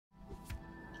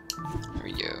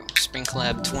Spring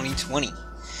Collab 2020. And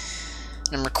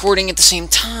I'm recording at the same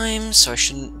time, so I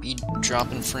shouldn't be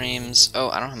dropping frames. Oh,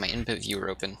 I don't have my input viewer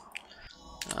open.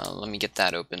 Let me get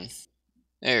that open.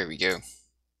 There we go.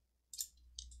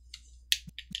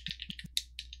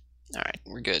 Alright,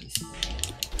 we're good.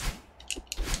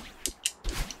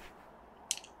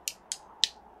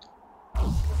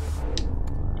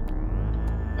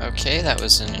 Okay, that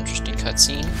was an interesting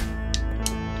cutscene.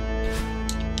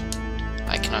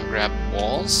 I cannot grab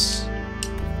walls.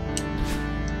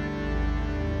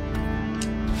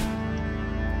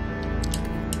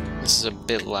 This is a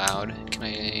bit loud.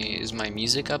 Is my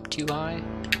music up too high?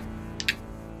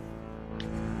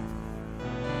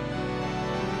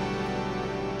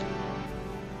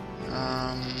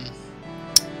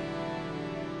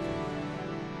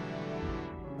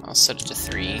 I'll set it to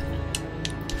 3.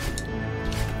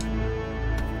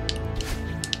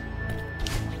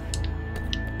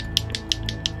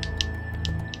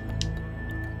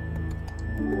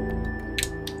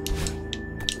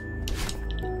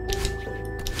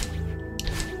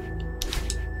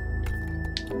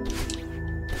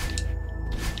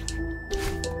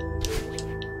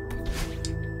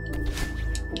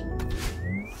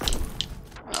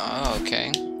 Oh,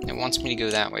 okay. It wants me to go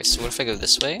that way. So what if I go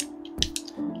this way?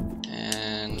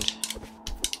 And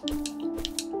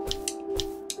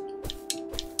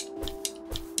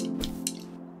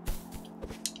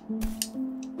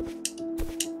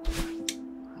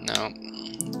no,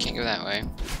 can't go that way.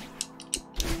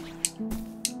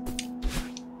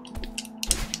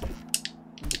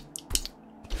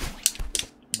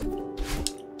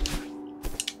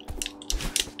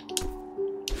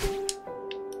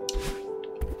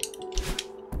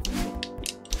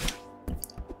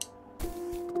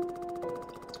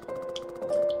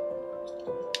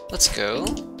 Let's go.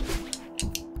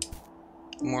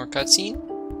 More cutscene.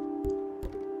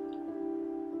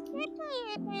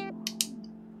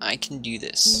 I can do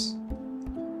this.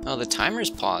 Oh, the timer's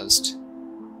paused.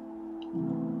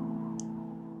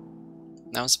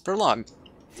 That was the prologue.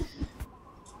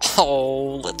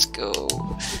 Oh, let's go.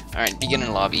 Alright, beginner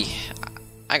lobby.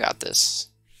 I got this.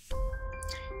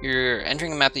 You're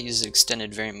entering a map that uses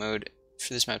extended variant mode.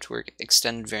 For this map to work,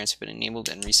 extended variants have been enabled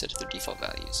and reset to their default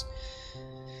values.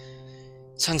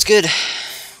 Sounds good.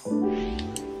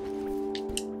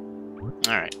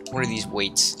 Alright, what are these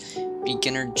weights?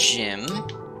 Beginner gym.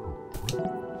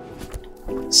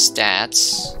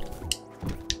 Stats.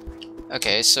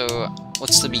 Okay, so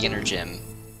what's the beginner gym?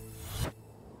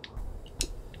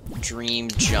 Dream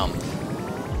jump.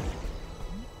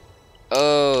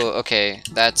 Oh, okay.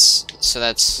 That's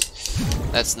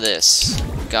this.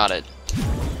 Got it.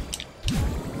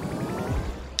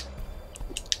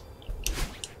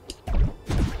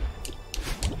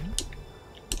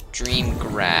 Dream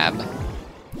grab.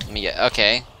 Let me get.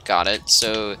 Okay, got it.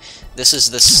 So this is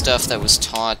the stuff that was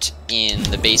taught in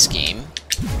the base game.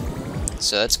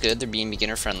 So that's good. They're being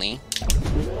beginner friendly.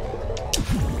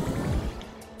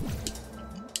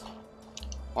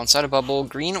 While inside a bubble,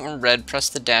 green or red, press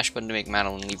the dash button to make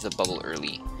battle and leave the bubble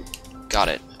early. Got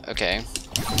it. Okay.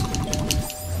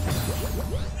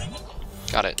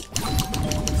 Got it.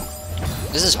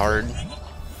 This is hard.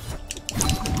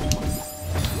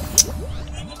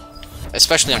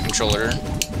 Especially on controller.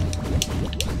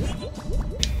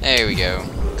 There we go.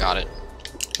 Got it.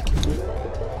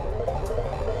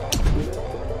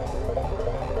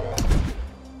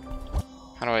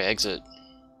 How do I exit?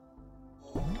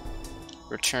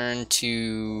 Return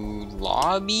to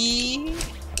lobby?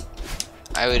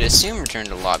 I would assume return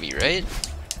to lobby, right?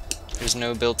 There's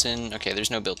no built-in... Okay,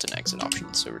 there's no built-in exit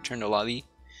option, so return to lobby.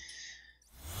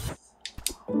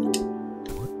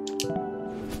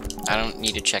 I don't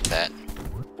need to check that.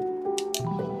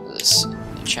 This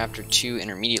chapter 2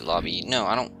 intermediate lobby. No,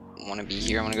 I don't want to be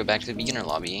here. I want to go back to the beginner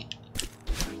lobby.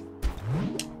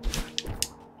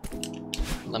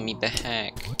 Let me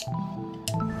back.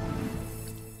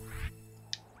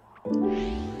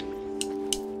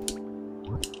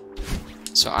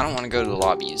 So I don't want to go to the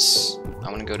lobbies. I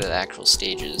want to go to the actual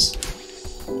stages.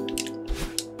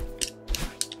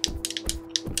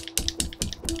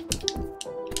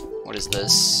 What is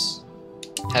this?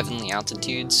 Heavenly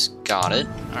altitudes. Got it.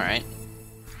 Alright.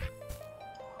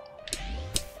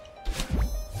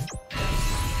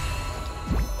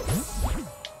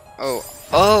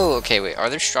 Oh, okay, wait. Are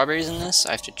there strawberries in this?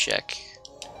 I have to check.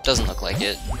 Doesn't look like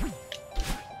it.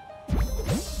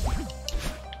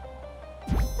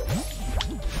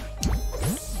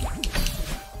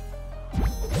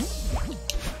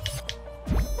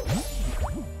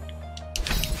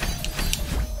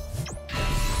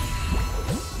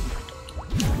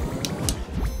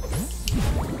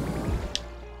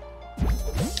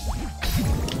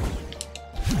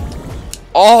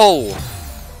 Oh!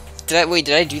 Wait,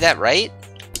 did I do that right?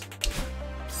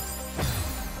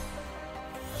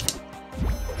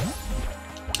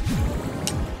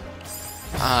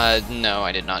 No,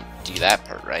 I did not do that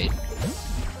part right.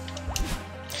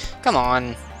 Come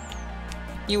on.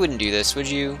 You wouldn't do this, would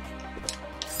you?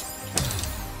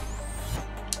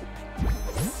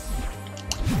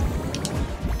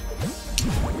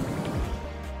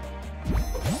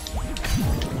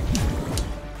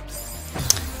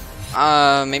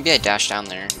 Maybe I dash down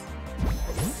there.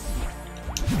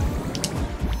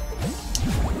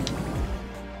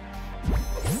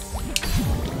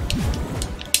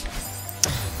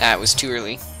 That was too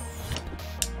early.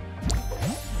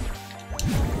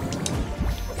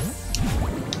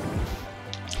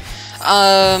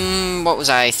 What was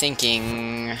I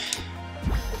thinking?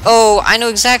 Oh, I know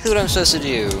exactly what I'm supposed to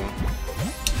do.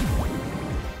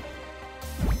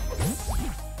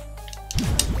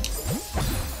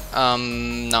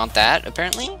 Not that,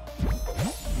 apparently?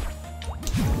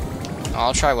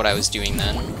 I'll try what I was doing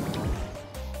then.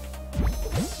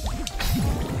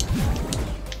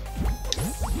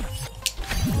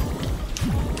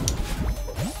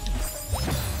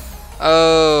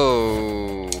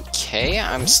 Okay,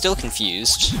 I'm still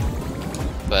confused,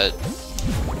 but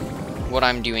what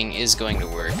I'm doing is going to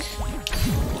work.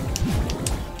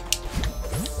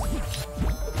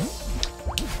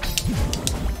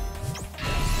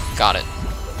 Got it.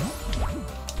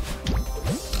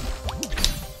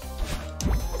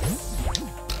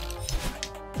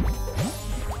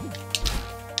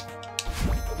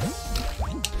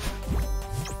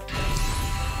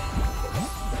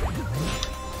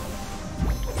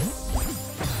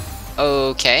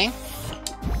 Okay.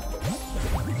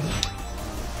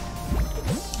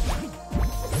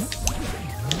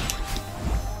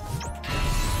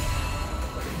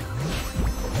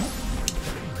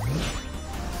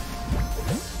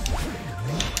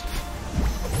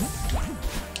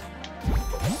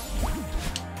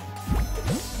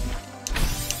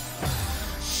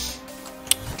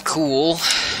 Cool.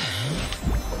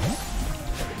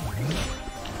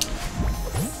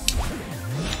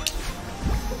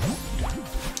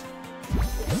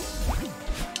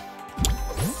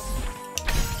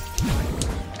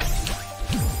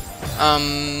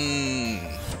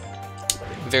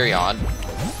 Very odd.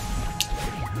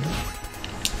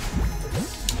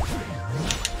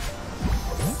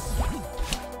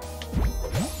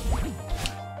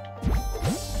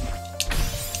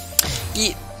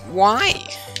 Why?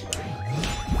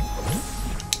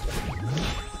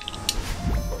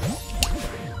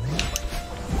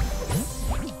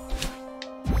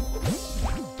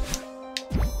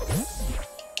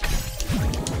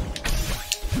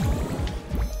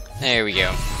 There we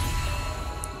go.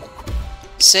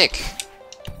 Sick.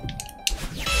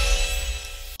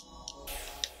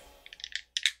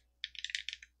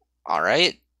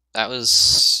 Alright, that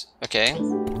was... okay.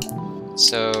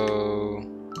 So...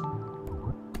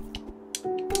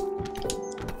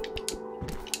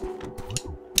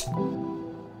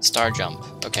 Star jump,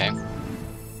 okay.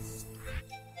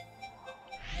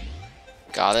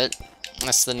 Got it.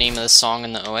 That's the name of the song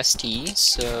in the OST,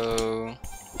 so...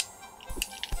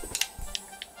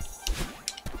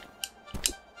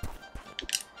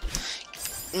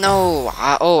 No!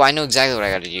 Oh, I know exactly what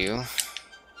I gotta do.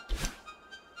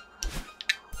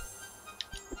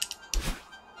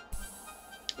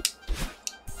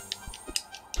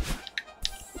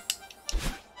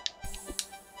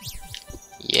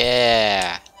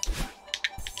 Yeah!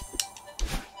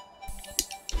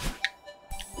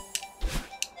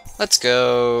 Let's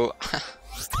go!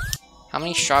 How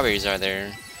many strawberries are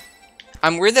there?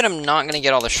 I'm worried that I'm not gonna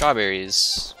get all the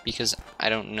strawberries, because I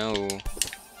don't know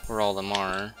where all of them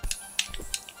are.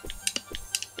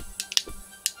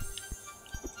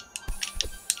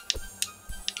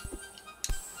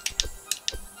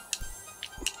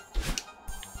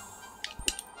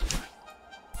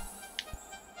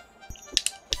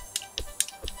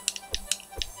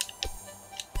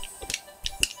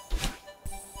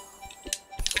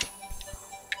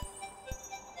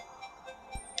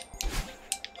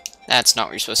 That's not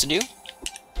what you're supposed to do.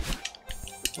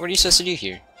 What are you supposed to do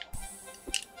here?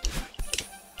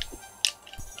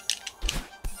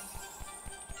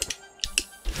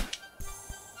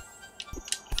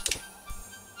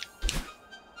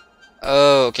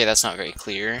 Oh, okay, that's not very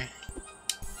clear.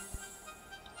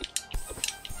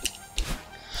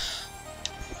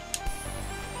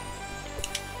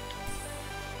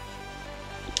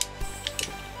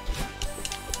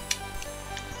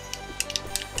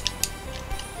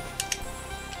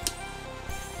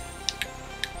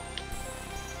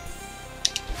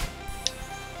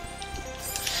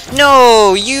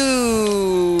 No,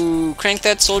 you crank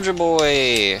that soldier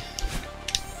boy.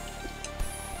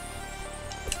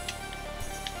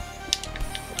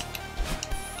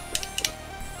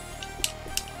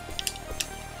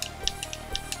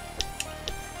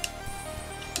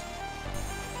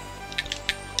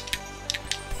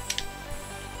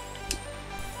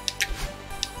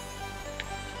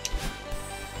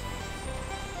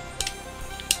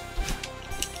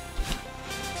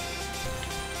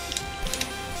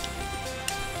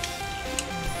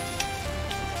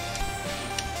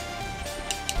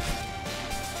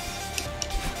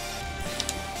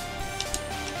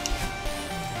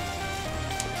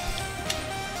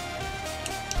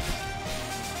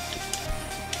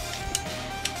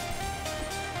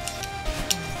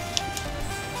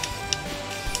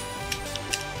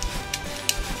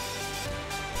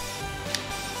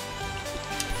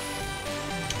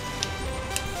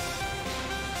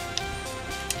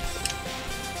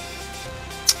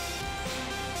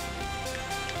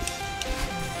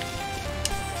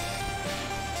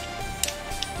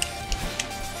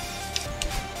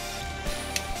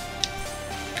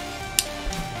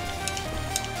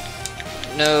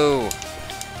 No.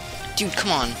 Dude,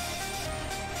 come on.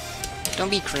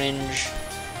 Don't be cringe.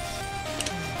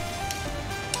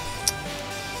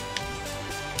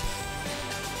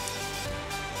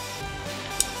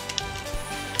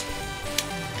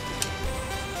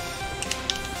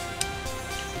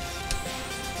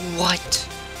 What?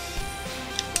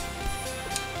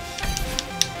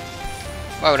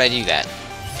 Why would I do that?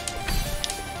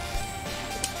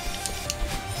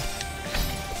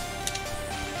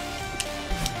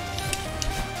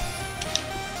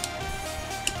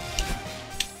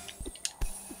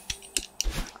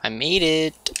 I made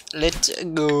it. Let's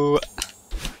go.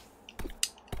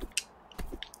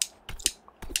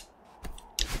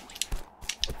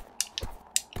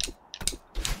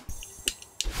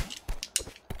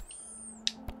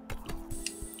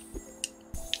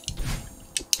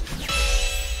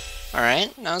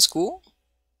 Alright, that was cool.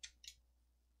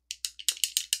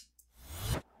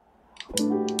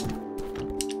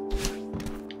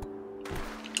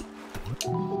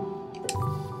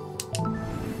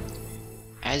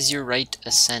 As your right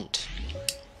ascent.